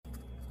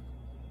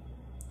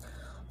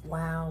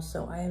Wow,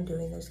 so I am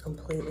doing this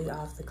completely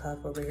off the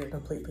cuff over here,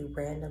 completely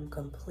random,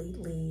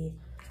 completely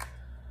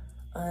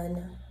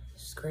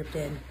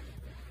unscripted.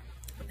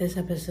 This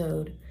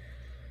episode,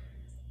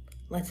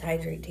 let's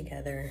hydrate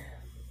together.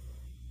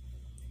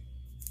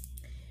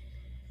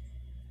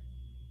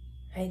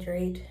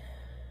 Hydrate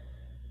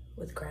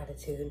with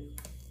gratitude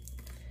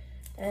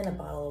and a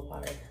bottle of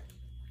water.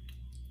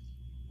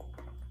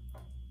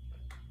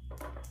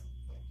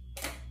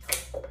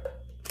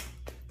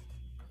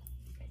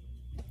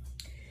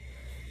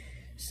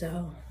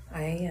 So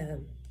I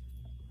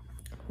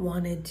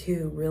wanted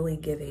to really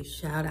give a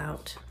shout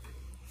out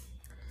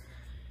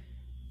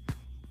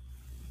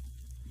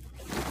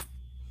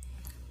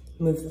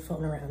move the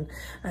phone around.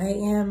 I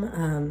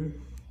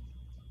am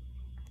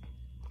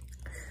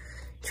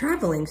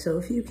traveling, so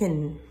if you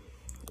can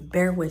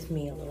bear with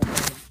me a little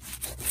bit,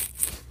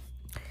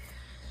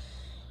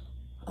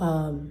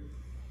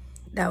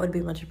 that would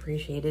be much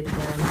appreciated.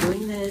 But I'm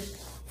doing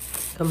this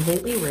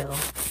completely real,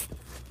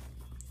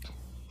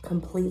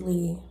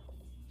 completely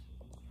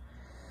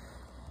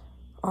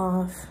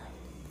off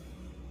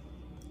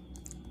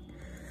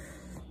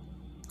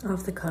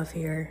the cuff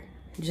here.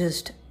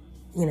 Just,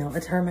 you know, a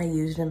term I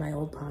used in my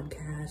old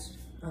podcast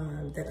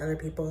that other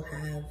people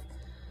have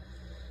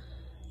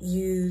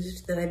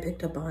used that I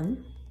picked up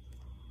on,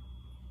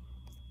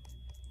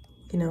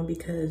 you know,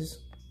 because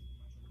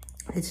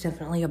it's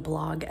definitely a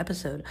blog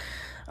episode.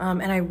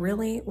 And I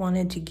really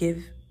wanted to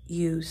give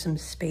you some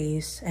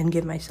space and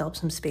give myself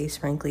some space,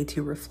 frankly,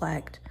 to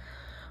reflect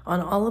on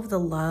all of the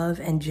love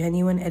and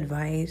genuine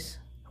advice,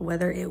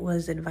 whether it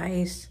was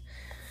advice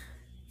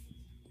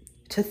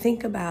to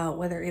think about,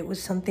 whether it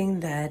was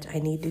something that I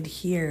needed to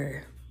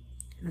hear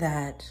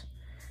that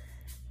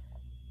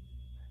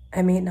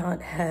I may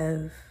not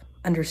have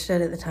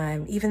understood at the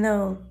time, even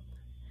though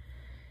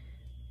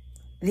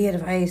the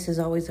advice is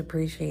always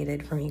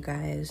appreciated from you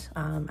guys.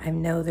 I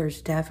know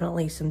there's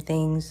definitely some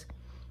things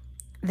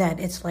that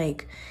it's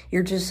like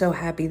you're just so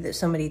happy that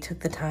somebody took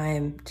the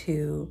time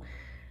to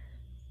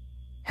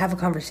have a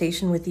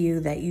conversation with you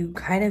that you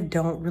kind of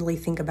don't really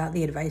think about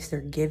the advice they're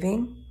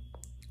giving.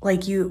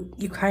 Like you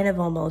kind of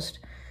almost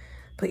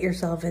put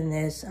yourself in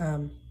this,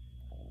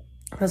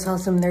 that's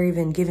awesome, they're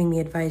even giving me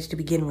advice to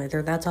begin with,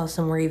 or that's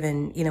awesome, we're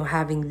even, you know,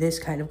 having this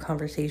kind of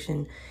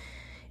conversation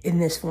in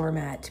this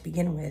format to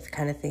begin with,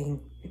 kind of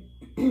thing.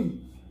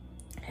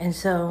 And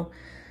so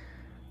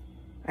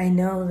I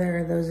know there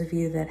are those of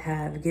you that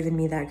have given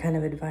me that kind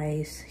of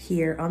advice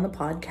here on the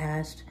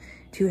podcast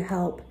to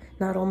help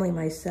not only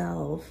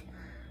myself,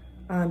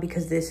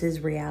 because this is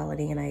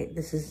reality, and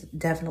this is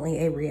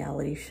definitely a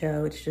reality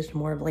show. It's just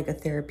more of like a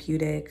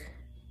therapeutic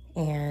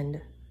and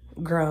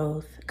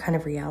growth kind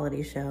of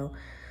reality show.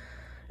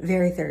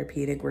 Very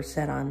therapeutic. We're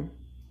set on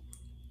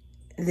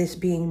this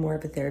being more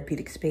of a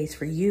therapeutic space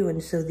for you.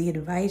 And so the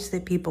advice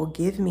that people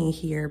give me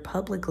here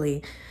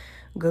publicly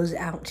goes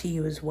out to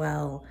you as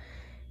well,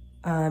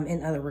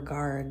 in other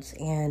regards.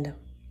 And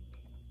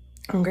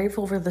I'm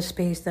grateful for the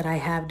space that I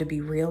have to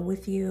be real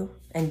with you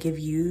and give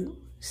you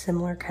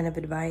similar kind of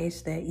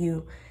advice that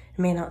you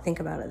may not think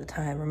about at the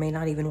time or may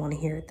not even want to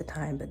hear at the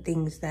time, but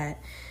things that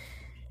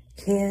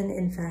can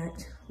in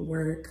fact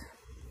work,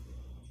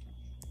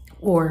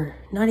 or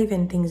not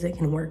even things that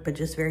can work, but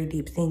just very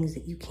deep things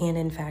that you can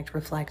in fact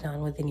reflect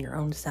on within your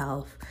own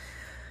self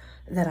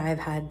that I've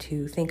had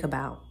to think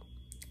about,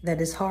 that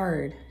is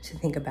hard to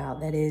think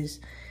about, that is,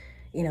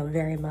 you know,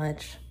 very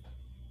much,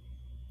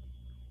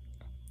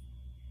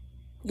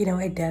 you know,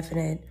 a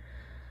definite,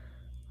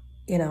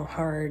 you know,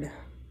 hard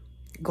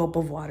gulp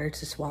of water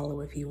to swallow,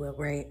 if you will,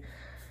 right?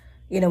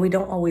 You know, we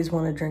don't always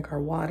want to drink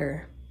our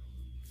water,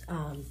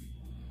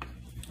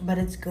 but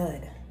it's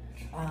good.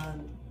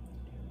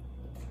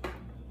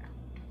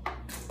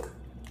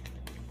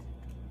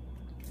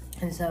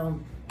 And so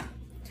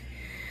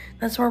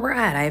that's where we're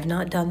at. I have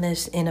not done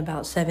this in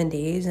about 7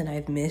 days, and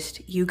I've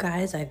missed you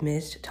guys. I've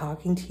missed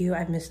talking to you.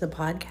 I've missed the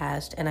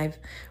podcast, and I've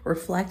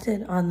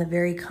reflected on the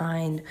very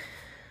kind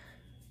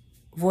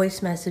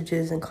voice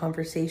messages and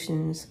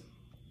conversations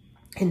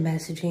and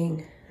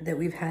messaging that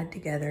we've had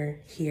together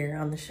here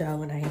on the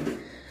show. And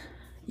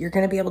you're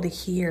going to be able to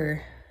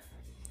hear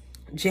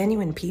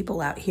genuine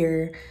people out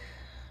here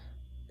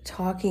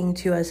talking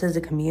to us as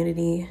a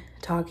community,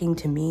 talking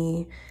to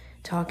me,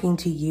 talking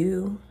to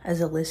you as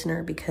a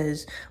listener,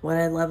 because what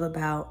I love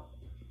about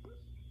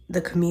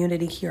the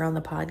community here on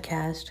the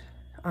podcast,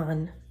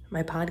 on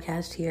my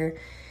podcast here,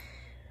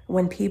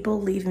 when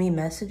people leave me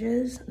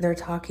messages, they're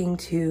talking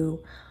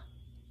to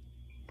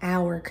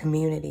our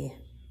community.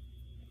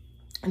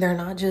 They're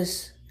not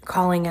just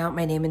calling out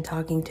my name and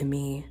talking to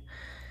me.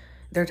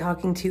 They're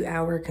talking to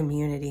our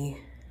community.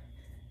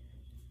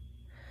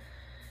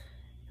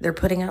 They're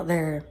putting out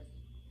their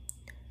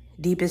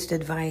deepest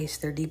advice,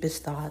 their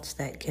deepest thoughts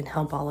that can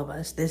help all of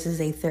us. This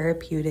is a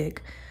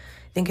therapeutic,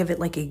 think of it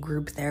like a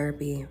group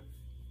therapy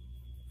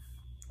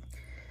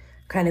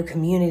kind of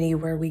community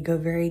where we go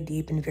very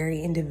deep and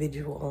very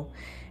individual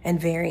and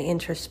very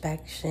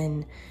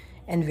introspection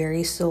and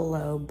very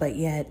solo, but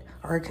yet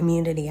our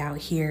community out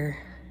here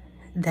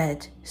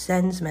that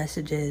sends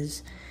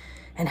messages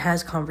and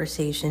has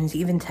conversations,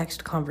 even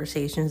text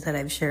conversations that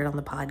I've shared on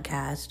the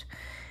podcast,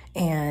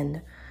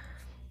 and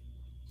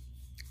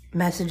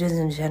messages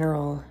in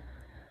general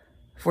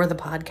for the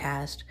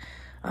podcast.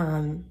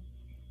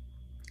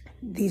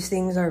 These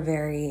things are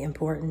very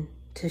important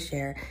to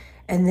share.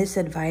 And this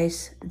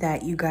advice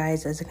that you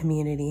guys as a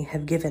community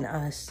have given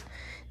us,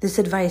 this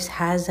advice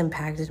has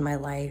impacted my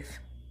life.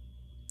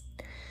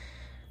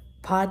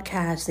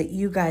 Podcasts that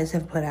you guys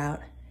have put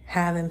out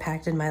have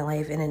impacted my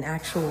life in an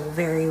actual,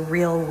 very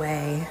real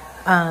way.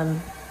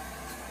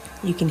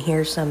 You can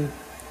hear some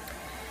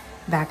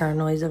background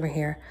noise over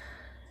here.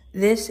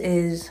 This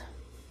is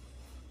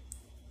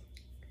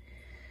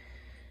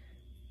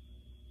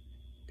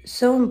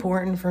so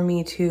important for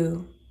me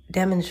to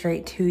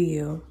demonstrate to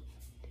you,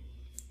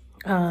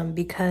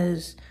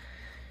 because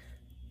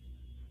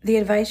the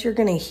advice you're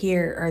going to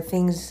hear are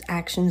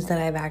actions that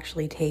I've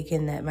actually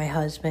taken, that my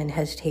husband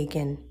has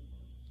taken,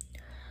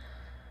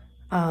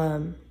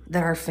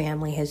 that our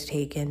family has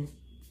taken,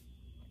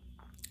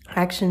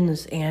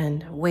 actions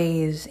and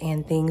ways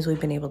and things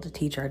we've been able to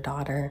teach our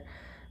daughter,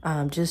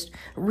 just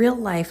real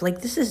life.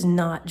 Like, this is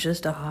not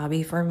just a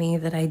hobby for me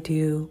that I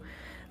do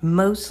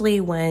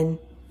mostly when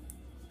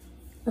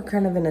we're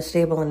kind of in a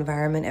stable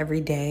environment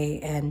every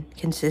day and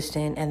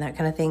consistent and that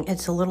kind of thing.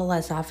 It's a little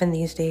less often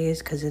these days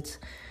because it's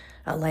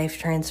a life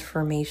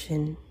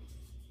transformation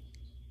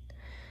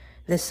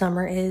this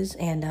summer is.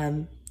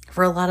 And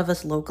for a lot of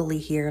us locally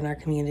here in our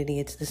community,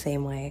 it's the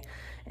same way.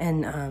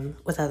 And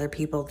with other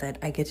people that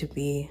I get to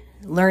be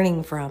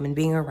learning from and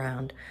being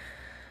around.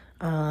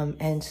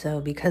 And so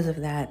because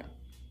of that,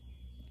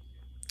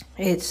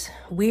 it's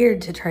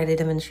weird to try to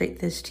demonstrate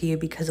this to you,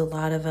 because a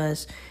lot of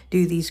us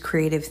do these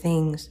creative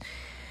things.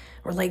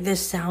 We're like, this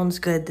sounds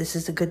good. This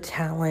is a good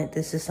talent.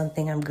 This is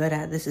something I'm good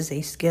at. This is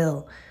a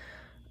skill.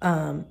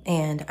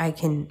 And I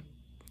can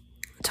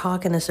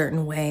talk in a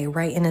certain way,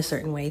 write in a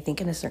certain way,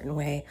 think in a certain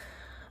way.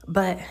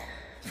 But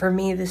for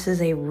me, this is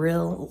a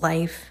real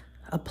life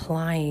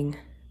applying.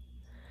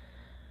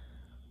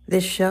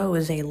 This show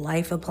is a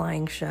life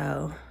applying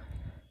show.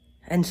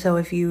 And so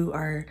if you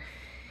are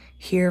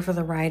here for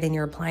the ride and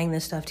you're applying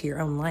this stuff to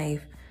your own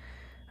life,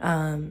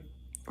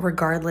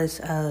 regardless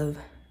of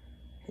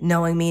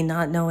knowing me,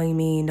 not knowing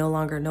me, no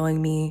longer knowing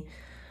me,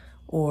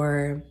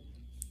 or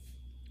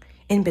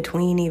in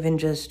between, even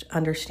just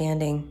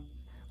understanding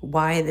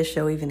why the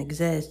show even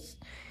exists,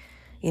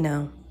 you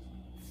know,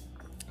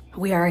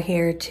 we are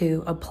here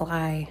to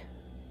apply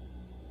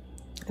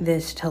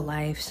this to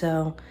life.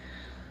 So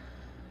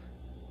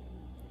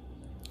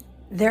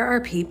there are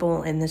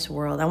people in this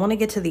world. I want to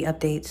get to the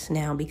updates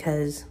now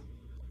because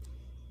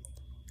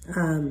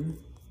I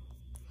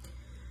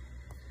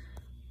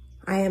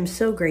am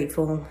so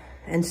grateful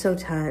and so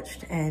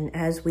touched. And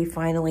as we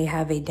finally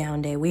have a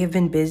down day, we have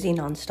been busy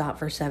nonstop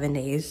for 7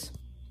 days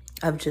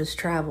of just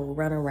travel,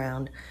 run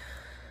around,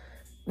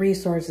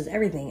 resources,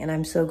 everything. And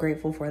I'm so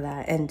grateful for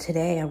that. And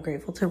today I'm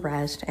grateful to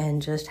rest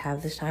and just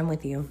have this time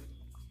with you,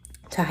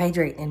 to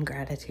hydrate in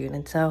gratitude.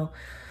 And so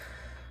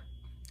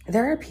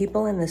there are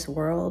people in this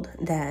world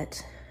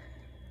that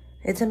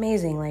it's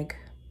amazing. Like,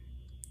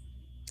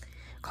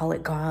 call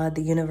it God,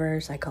 the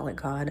universe. I call it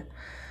God.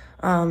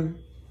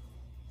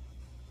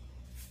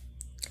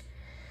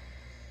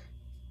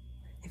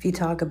 If you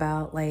talk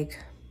about, like,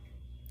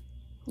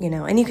 you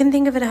know, and you can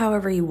think of it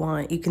however you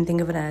want. You can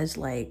think of it as,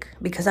 like,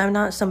 because I'm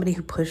not somebody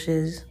who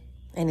pushes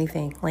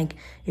anything. Like,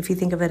 if you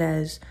think of it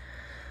as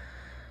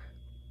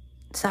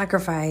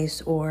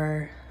sacrifice,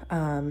 or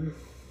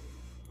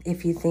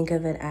if you think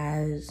of it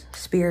as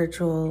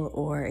spiritual,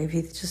 or if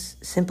you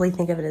just simply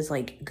think of it as,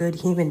 like, good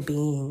human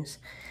beings,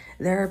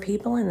 there are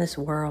people in this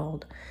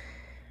world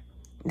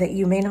that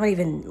you may not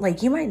even,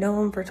 like, you might know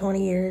them for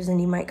 20 years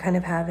and you might kind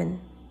of have a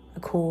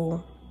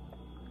cool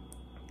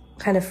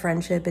kind of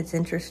friendship. It's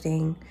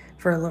interesting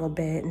for a little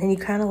bit, and then you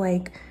kind of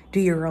like do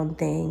your own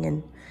thing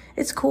and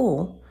it's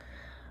cool.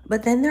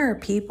 But then there are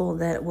people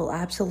that will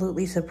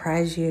absolutely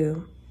surprise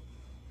you,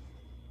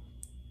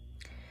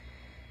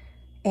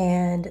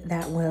 and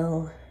that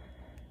will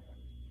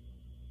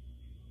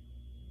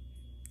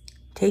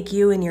take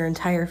you and your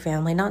entire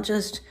family, not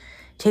just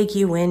take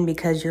you in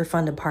because you're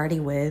fun to party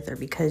with or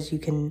because you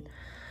can,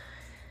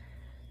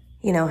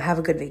 you know, have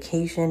a good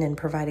vacation and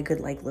provide a good,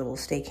 like, little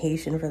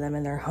staycation for them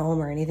in their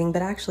home or anything,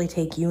 but actually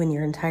take you and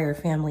your entire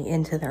family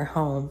into their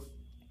home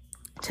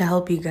to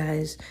help you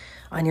guys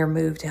on your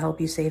move, to help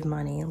you save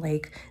money.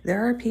 Like,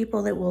 there are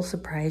people that will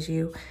surprise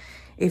you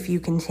if you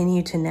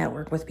continue to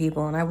network with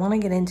people. And I want to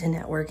get into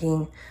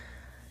networking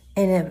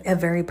in a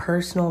very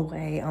personal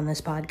way on this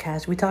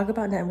podcast. We talk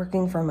about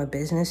networking from a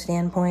business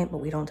standpoint, but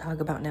we don't talk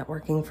about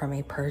networking from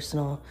a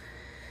personal,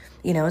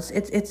 you know,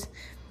 it's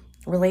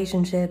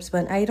relationships,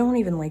 but I don't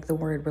even like the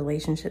word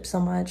relationship so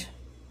much,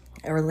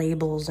 or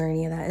labels or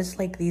any of that. It's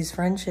like these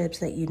friendships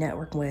that you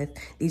network with,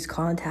 these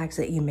contacts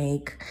that you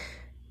make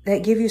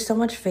that give you so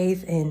much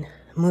faith in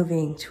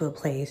moving to a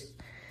place,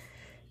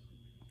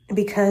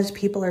 because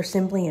people are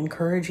simply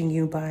encouraging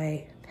you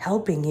by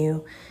helping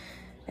you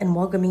and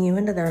welcoming you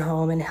into their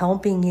home and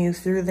helping you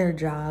through their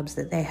jobs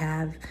that they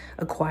have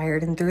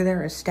acquired and through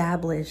their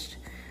established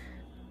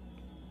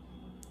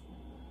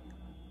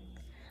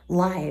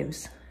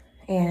lives.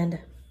 And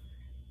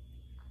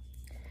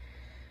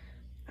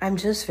I'm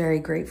just very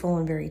grateful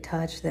and very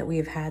touched that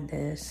we've had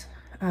this,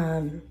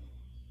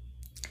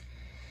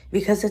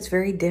 because it's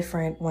very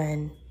different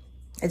when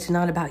it's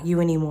not about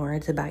you anymore.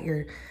 It's about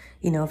your,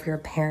 if you're a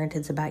parent,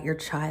 it's about your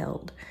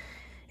child.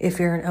 If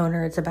you're an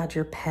owner, it's about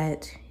your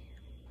pet,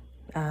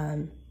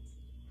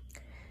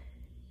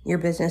 your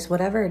business,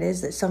 whatever it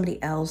is that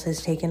somebody else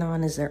has taken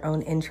on as their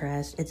own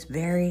interest. It's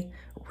very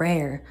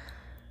rare.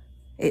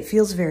 It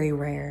feels very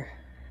rare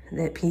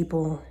that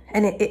people,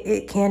 and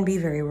it can be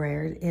very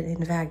rare. It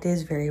in fact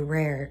is very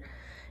rare.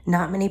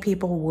 Not many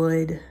people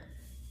would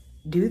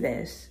do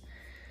this.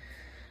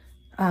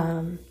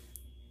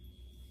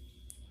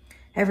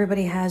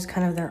 Everybody has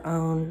kind of their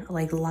own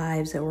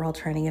lives that we're all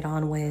trying to get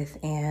on with,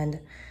 and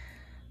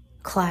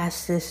class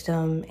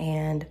system,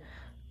 and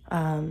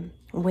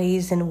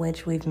ways in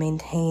which we've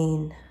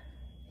maintained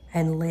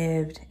and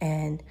lived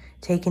and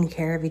taken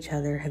care of each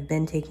other, have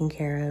been taken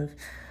care of,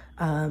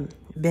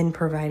 been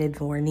provided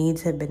for,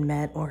 needs have been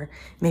met, or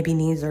maybe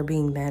needs are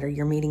being met, or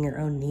you're meeting your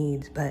own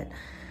needs. But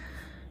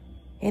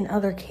in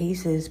other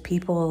cases,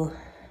 people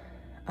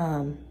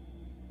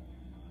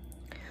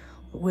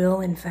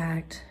will in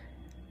fact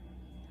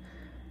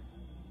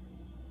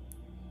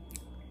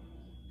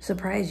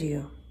surprise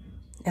you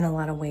in a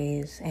lot of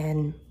ways,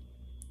 and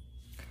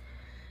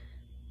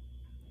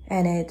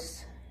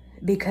it's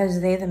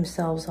because they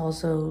themselves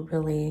also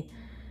really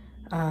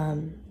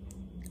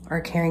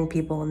are caring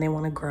people, and they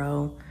want to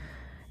grow.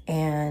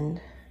 And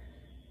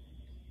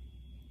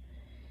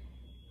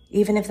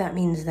even if that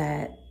means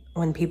that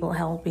when people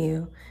help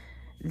you,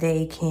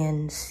 they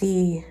can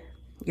see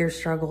your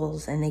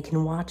struggles and they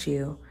can watch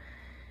you,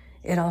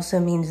 it also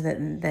means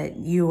that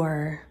you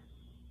are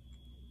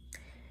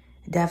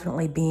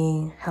definitely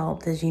being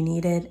helped as you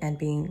need it, and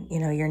being,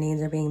 your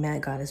needs are being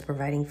met. God is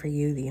providing for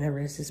you. The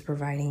universe is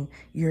providing.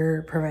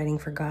 You're providing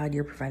for God.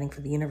 You're providing for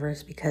the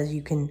universe, because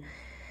you can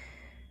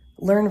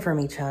learn from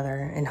each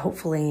other. And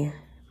hopefully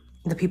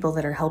the people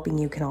that are helping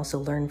you can also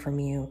learn from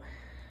you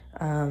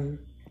in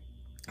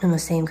the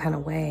same kind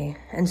of way.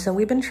 And so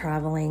we've been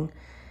traveling,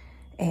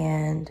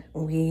 and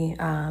we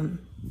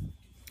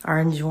are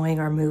enjoying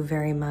our move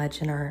very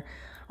much, and are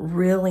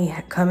really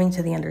coming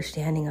to the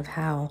understanding of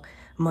how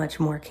much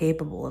more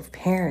capable of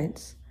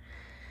parents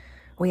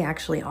we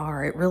actually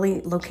are.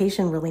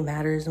 Location really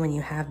matters when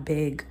you have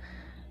big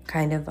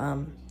kind of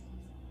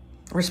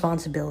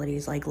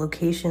responsibilities, like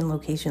location.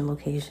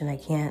 I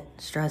can't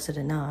stress it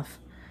enough.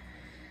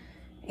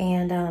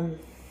 And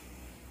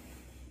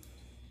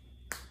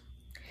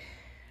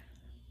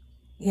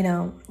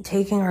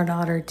taking our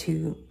daughter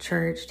to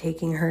church,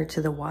 taking her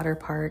to the water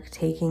park,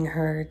 taking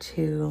her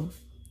to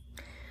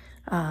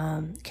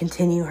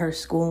continue her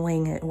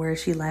schooling where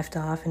she left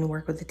off, and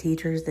work with the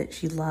teachers that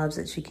she loves,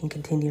 that she can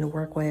continue to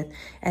work with,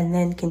 and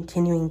then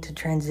continuing to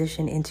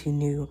transition into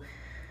new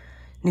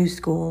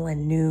school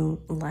and new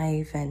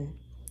life and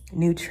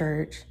new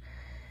church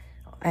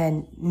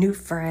and new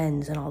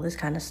friends and all this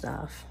kind of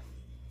stuff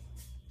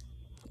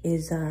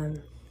is a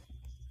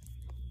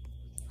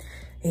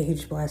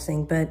huge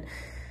blessing. But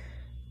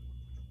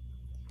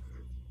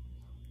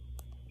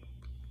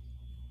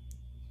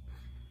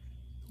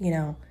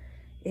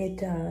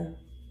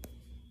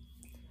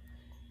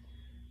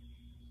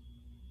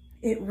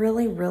it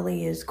really,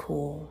 really is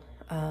cool.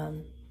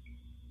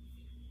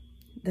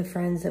 The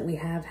friends that we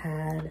have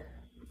had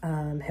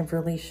have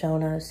really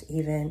shown us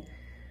even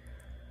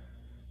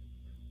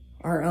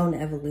our own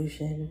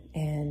evolution,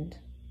 and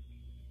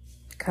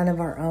kind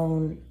of our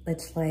own,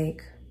 it's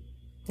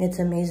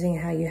amazing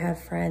how you have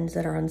friends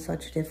that are on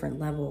such different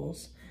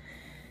levels,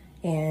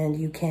 and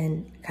you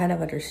can kind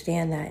of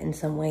understand that in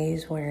some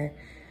ways, where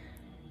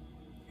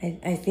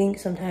I think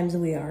sometimes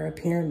we are a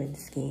pyramid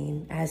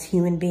scheme. As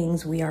human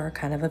beings, we are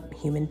kind of a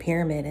human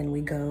pyramid, and we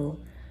go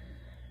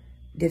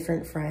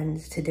different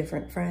friends to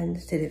different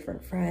friends to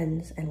different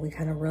friends, and we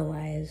kind of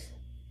realize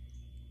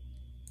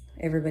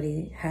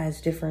everybody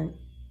has different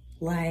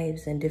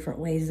lives and different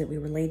ways that we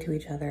relate to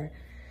each other.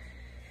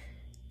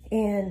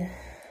 And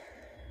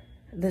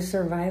the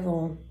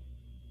survival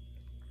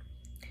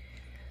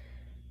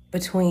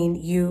between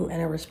you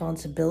and a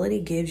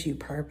responsibility gives you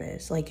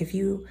purpose. If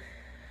you,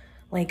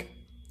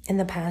 in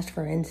the past,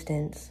 for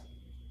instance,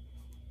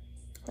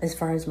 as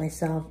far as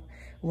myself,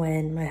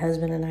 when my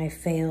husband and I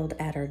failed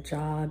at our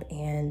job,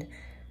 and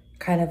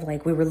kind of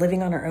we were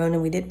living on our own,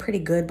 and we did pretty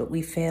good, but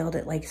we failed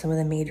at some of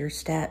the major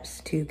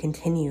steps to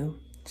continue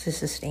to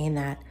sustain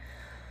that.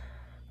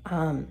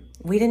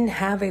 We didn't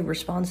have a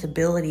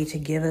responsibility to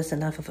give us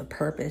enough of a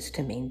purpose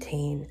to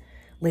maintain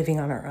living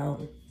on our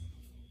own.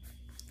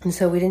 And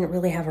so we didn't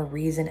really have a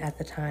reason at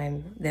the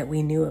time that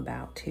we knew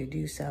about to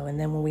do so. And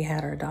then when we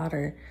had our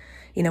daughter,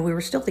 we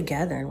were still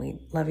together and we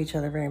love each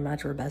other very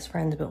much. We're best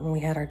friends. But when we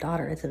had our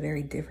daughter, it's a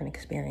very different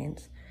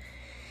experience.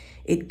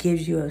 It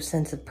gives you a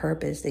sense of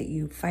purpose that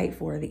you fight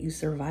for, that you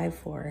survive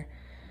for.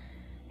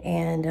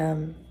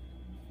 And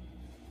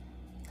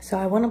so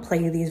I want to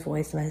play you these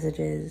voice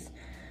messages,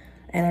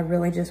 and I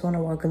really just want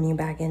to welcome you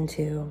back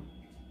into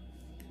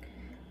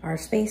our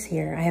space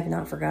here. I have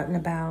not forgotten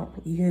about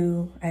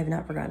you. I have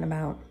not forgotten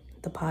about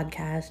the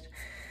podcast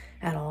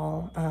at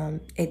all.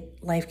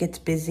 Life gets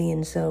busy,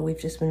 and so we've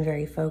just been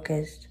very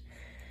focused,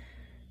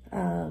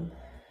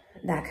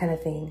 that kind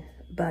of thing.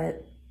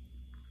 But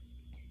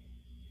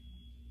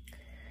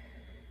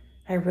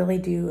I really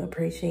do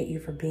appreciate you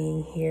for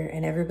being here,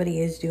 and everybody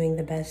is doing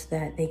the best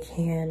that they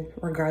can,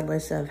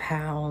 regardless of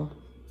how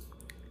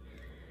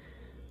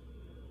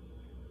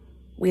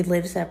we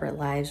live separate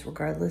lives,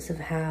 regardless of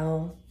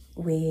how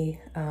we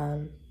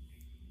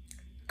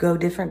go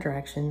different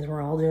directions.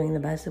 We're all doing the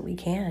best that we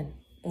can.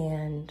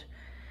 And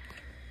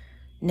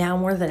now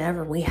more than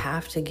ever, we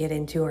have to get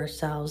into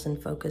ourselves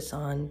and focus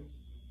on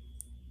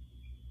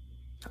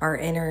our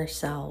inner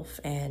self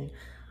and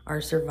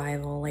our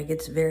survival. Like,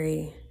 it's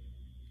very,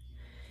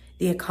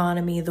 the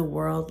economy, the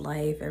world,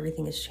 life,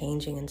 everything is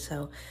changing. And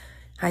so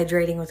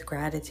hydrating with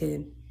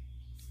gratitude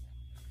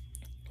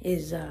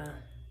is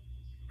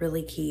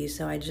really key.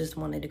 So I just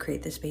wanted to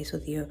create this space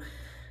with you.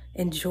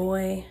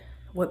 Enjoy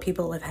what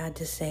people have had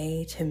to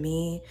say to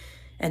me,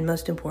 and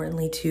most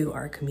importantly to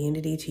our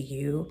community, to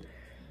you.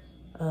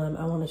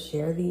 I want to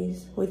share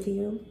these with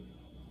you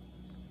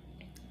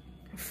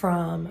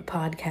from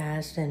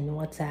podcast and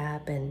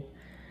WhatsApp, and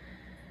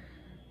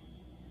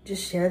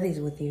just share these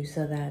with you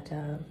so that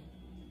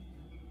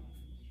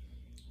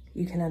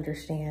you can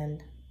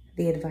understand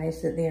the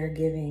advice that they are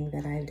giving,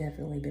 that I've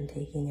definitely been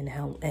taking and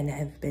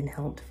have been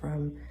helped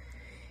from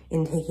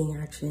in taking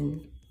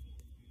action.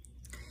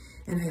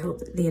 And I hope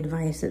that the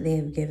advice that they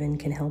have given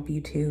can help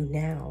you too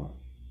now.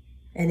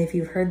 And if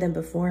you've heard them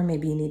before,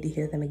 maybe you need to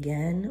hear them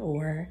again,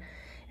 or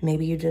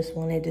maybe you just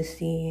wanted to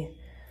see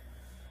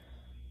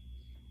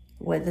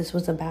what this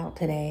was about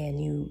today, and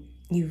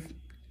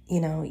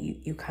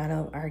you kind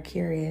of are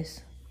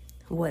curious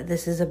what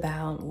this is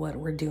about, what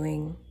we're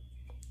doing,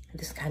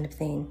 this kind of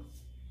thing.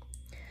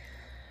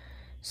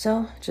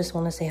 So just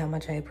want to say how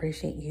much I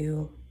appreciate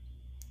you,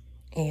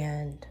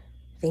 and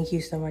thank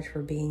you so much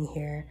for being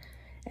here.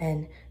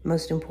 And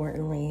most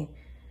importantly,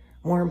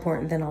 more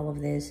important than all of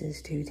this,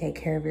 is to take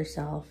care of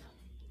yourself,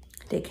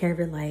 take care of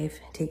your life,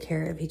 take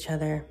care of each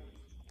other.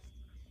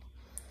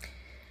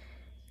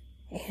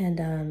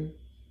 And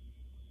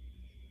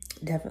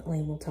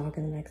definitely we'll talk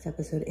in the next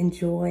episode.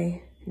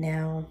 Enjoy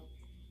now.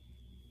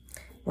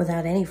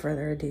 Without any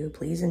further ado,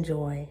 please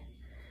enjoy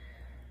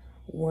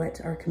what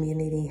our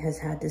community has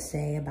had to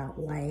say about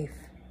life,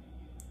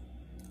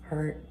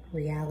 art,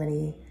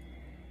 reality,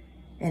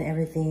 and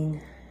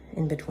everything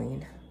in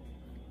between.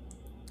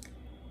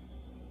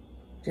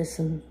 Just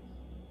some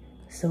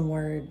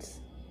words,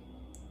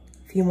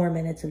 a few more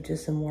minutes of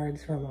just some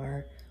words from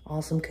our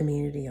awesome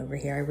community over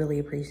here. I really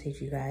appreciate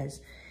you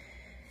guys.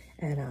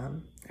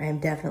 And I am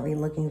definitely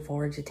looking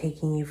forward to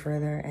taking you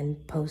further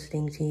and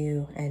posting to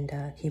you and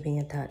keeping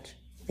in touch.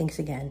 Thanks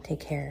again.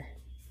 Take care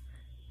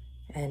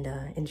and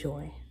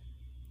enjoy.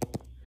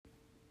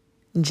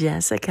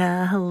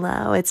 Jessica,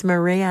 hello. It's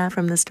Maria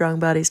from the Strong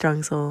Body,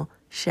 Strong Soul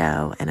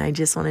show. And I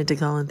just wanted to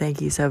call and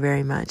thank you so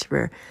very much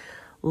for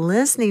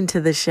listening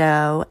to the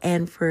show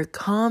and for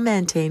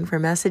commenting, for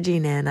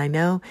messaging in. I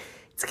know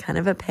it's kind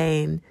of a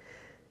pain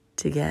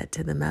to get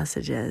to the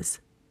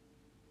messages,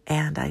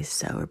 and I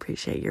so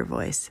appreciate your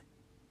voice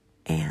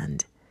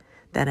and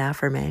that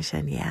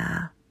affirmation.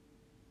 Yeah.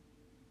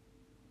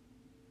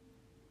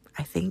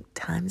 I think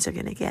times are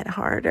going to get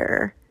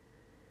harder.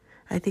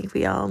 I think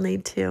we all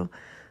need to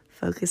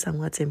focus on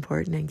what's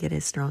important and get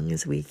as strong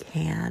as we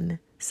can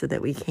so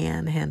that we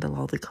can handle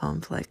all the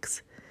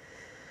conflicts.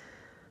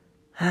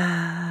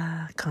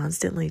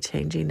 Constantly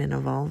changing and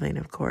evolving,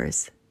 of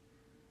course.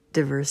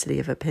 Diversity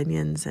of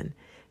opinions and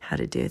how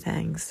to do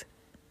things.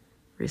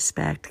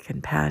 Respect,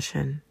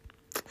 compassion.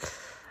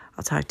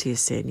 I'll talk to you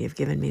soon. You've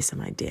given me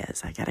some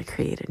ideas. I got to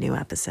create a new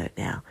episode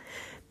now.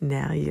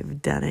 Now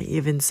you've done it.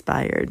 You've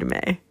inspired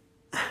me.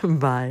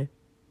 Bye.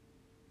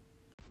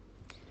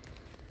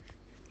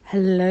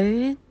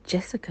 Hello,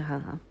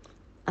 Jessica.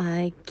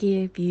 I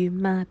give you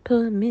my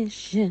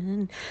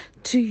permission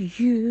to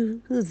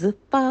use the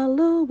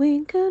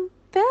following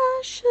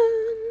confession.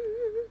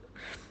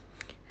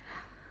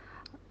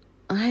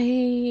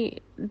 I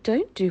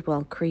don't do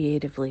well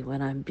creatively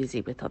when I'm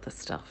busy with other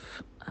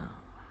stuff.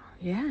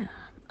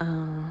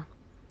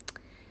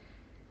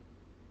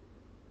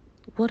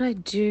 What I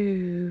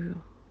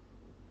do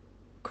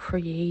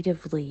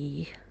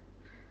creatively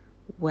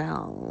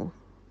well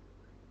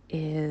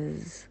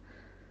is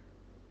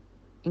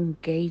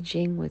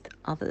engaging with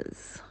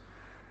others,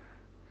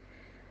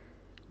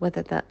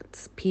 whether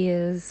that's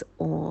peers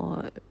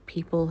or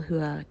people who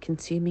are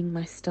consuming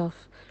my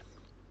stuff.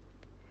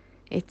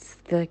 It's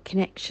the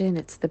connection,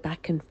 it's the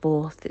back and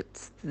forth,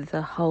 it's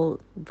the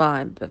whole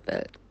vibe of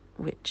it,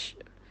 which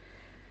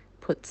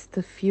puts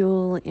the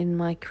fuel in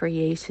my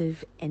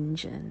creative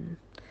engine.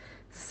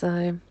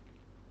 So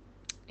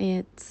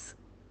it's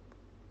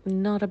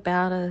not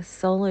about a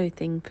solo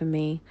thing for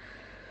me.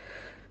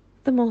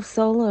 the more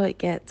solo it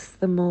gets,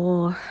 the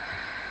more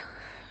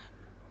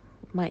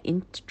my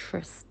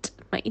interest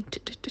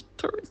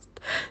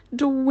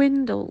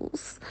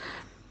dwindles,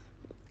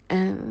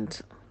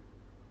 and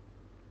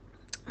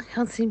I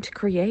can't seem to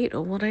create,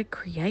 or what I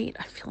create,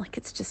 I feel like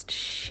it's just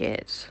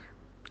shit.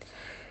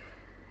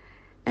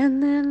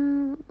 And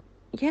then,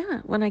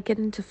 yeah, when I get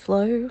into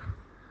flow,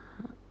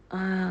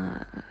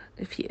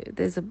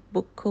 there's a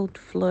book called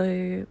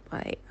Flow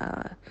by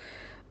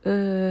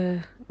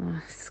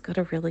it's got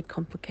a really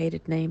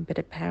complicated name, but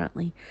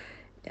apparently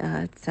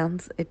it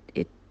sounds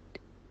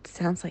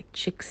like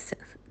Chick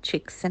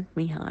Sent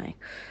Me High.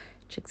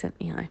 Chick Sent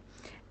Me High.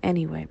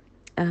 Anyway,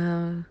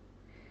 yeah,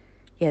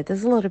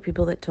 there's a lot of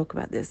people that talk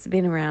about this.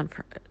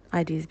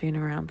 Ideas been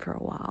around for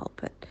a while,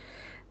 but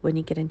when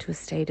you get into a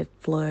state of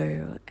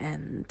flow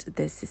and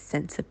there's this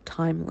sense of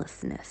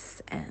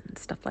timelessness and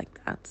stuff like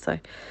that. So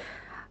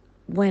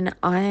when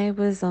I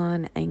was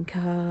on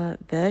Anchor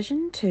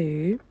version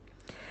 2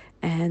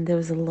 and there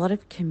was a lot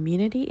of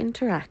community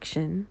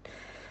interaction,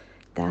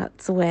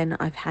 that's when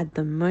I've had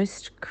the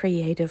most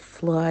creative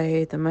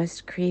flow, the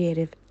most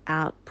creative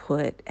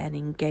output and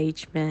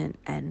engagement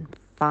and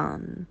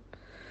fun.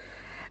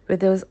 But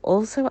there was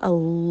also a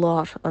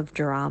lot of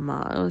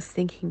drama. I was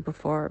thinking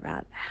before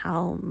about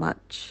how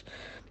much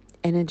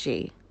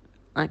energy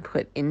I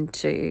put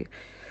into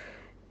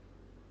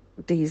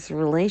these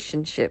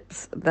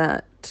relationships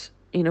that,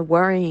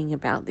 worrying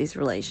about these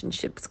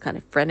relationships, kind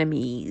of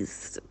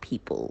frenemies,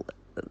 people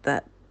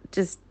that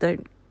just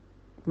don't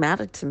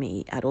matter to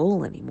me at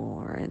all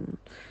anymore. And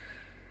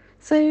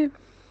so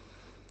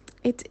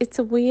it's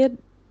a weird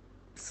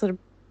sort of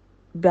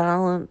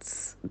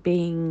balance,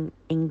 being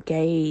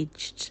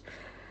engaged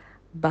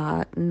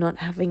but not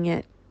having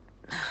it,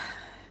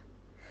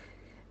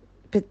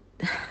 but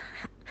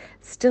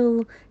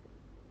still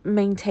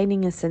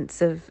maintaining a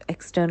sense of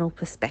external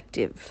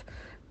perspective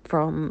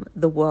from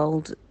the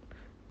world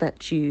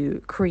that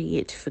you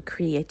create for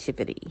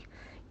creativity. You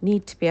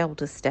need to be able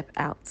to step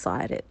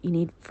outside it. You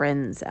need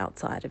friends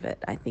outside of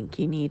it. I think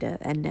you need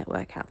a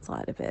network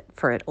outside of it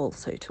for it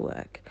also to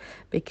work,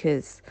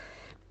 because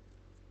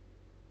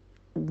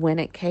when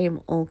it came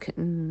all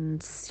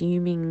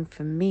consuming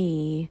for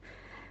me,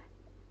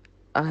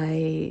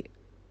 I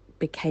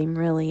became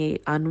really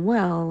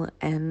unwell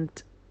and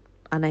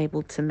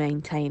unable to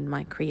maintain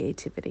my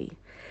creativity.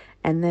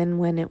 And then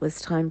when it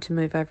was time to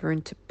move over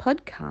into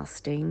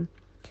podcasting,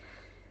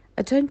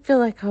 I don't feel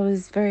like I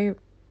was very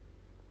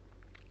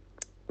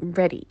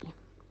ready.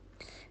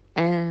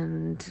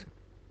 And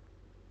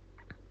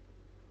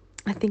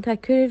I think I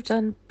could have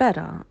done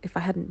better if I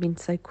hadn't been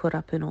so caught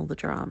up in all the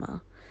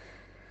drama.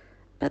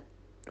 But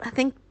I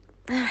think,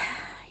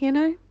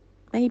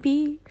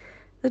 maybe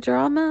the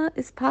drama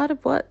is part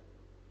of what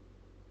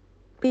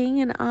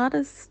being an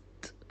artist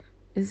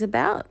is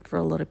about for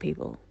a lot of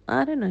people.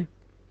 I don't know.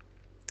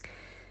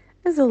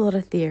 There's a lot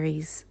of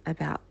theories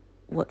about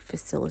what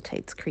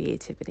facilitates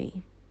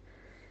creativity.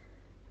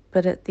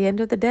 But at the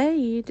end of the day,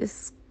 you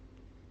just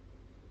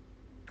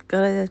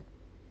gotta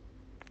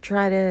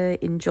try to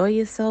enjoy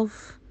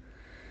yourself,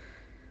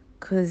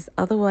 because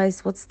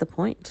otherwise, what's the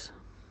point?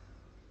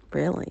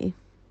 Really?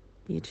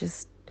 You're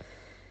just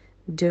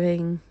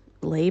doing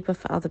labor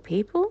for other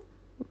people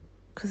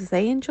because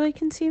they enjoy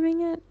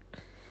consuming it.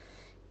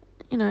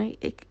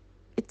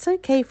 It's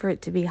okay for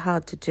it to be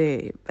hard to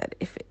do, but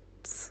if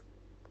it's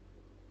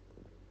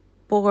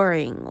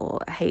boring or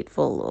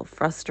hateful or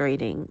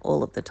frustrating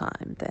all of the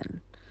time,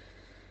 then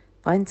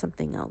find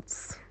something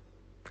else.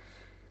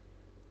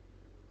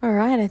 All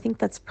right, I think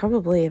that's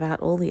probably about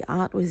all the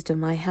art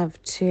wisdom I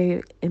have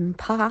to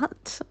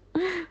impart.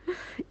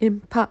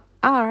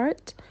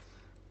 Impart.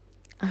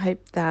 I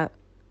hope that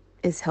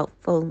is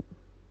helpful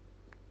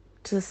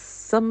to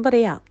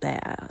somebody out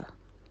there.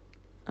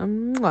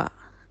 Mwah.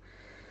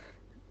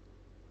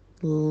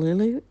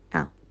 Lulu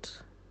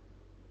out.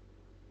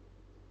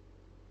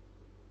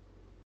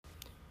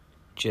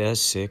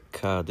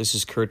 Jessica, this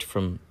is Kurt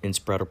from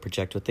Inspirato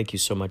Projecto. Thank you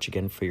so much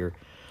again for your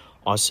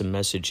awesome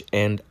message.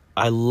 And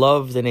I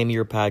love the name of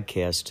your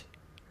podcast.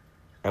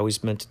 I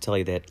always meant to tell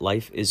you that.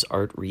 Life is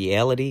Art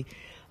Reality.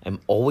 I'm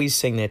always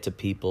saying that to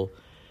people.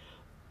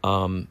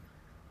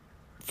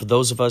 For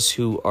those of us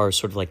who are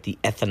sort of like the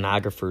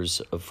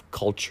ethnographers of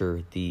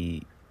culture,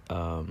 the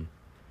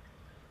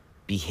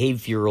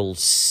behavioral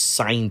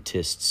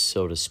scientists,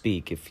 so to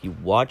speak, if you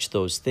watch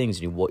those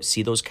things and you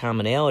see those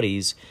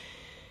commonalities,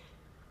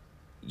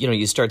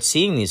 you start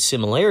seeing these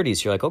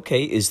similarities. You're like,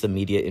 okay, is the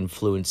media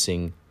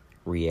influencing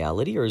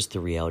reality, or is the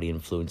reality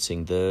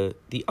influencing the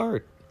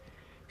art?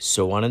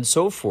 So on and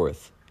so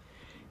forth.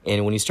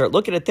 And when you start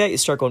looking at that, you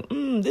start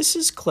going, this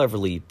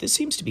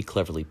seems to be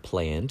cleverly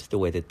planned, the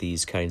way that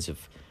these kinds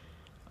of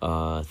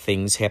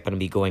things happen to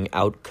be going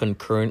out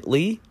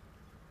concurrently.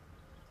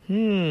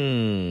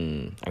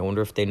 I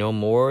wonder if they know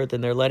more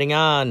than they're letting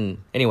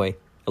on. Anyway,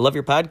 I love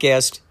your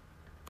podcast.